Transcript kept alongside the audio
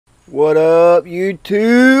What up,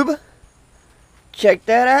 YouTube? Check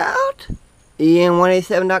that out.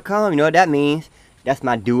 en187.com. You know what that means? That's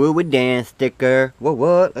my Do It With Dan sticker.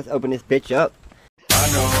 What? Let's open this bitch up. I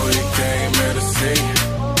know you came here to see.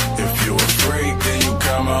 If you a freak, then you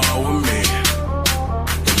come on with me.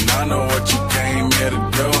 And I know what you came here to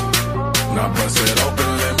do. Now bust it open,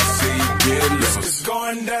 let me see you get loose. It's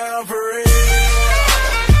going down for real.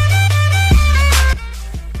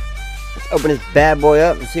 Let's open this bad boy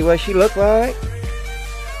up and see what she look like.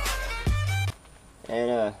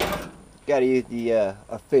 And gotta use the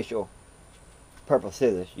official purple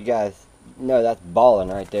scissors. You guys know that's ballin'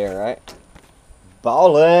 right there, right?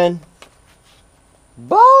 Ballin'!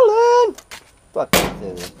 Ballin'! Fuck these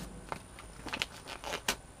scissors.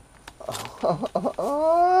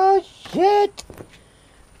 Oh, shit!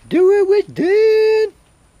 Do it with Dan!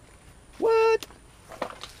 What?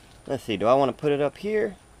 Let's see, do I want to put it up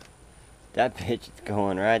here? That bitch is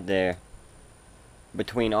going right there.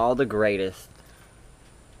 Between all the greatest.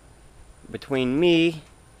 Between me,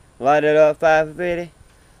 Light It Up 550,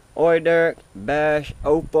 Oi Dirk, Bash,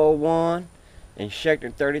 Oppo 1, and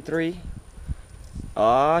Schecter 33.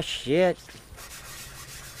 Aw, shit.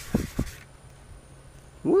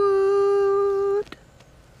 What?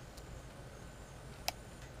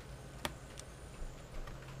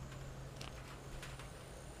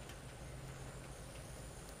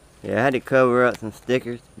 Yeah, I had to cover up some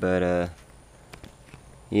stickers, but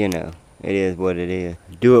you know, it is what it is.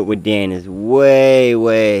 Do It With Dan is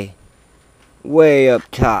way up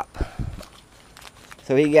top.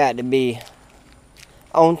 So he got to be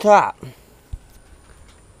on top.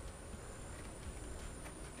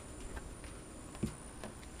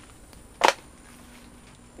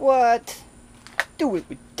 What? Do It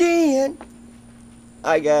With Dan.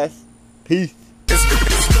 Alright guys. Peace.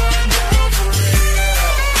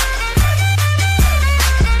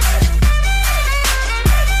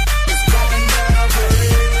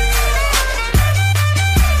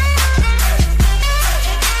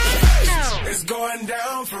 Going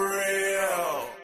down for real.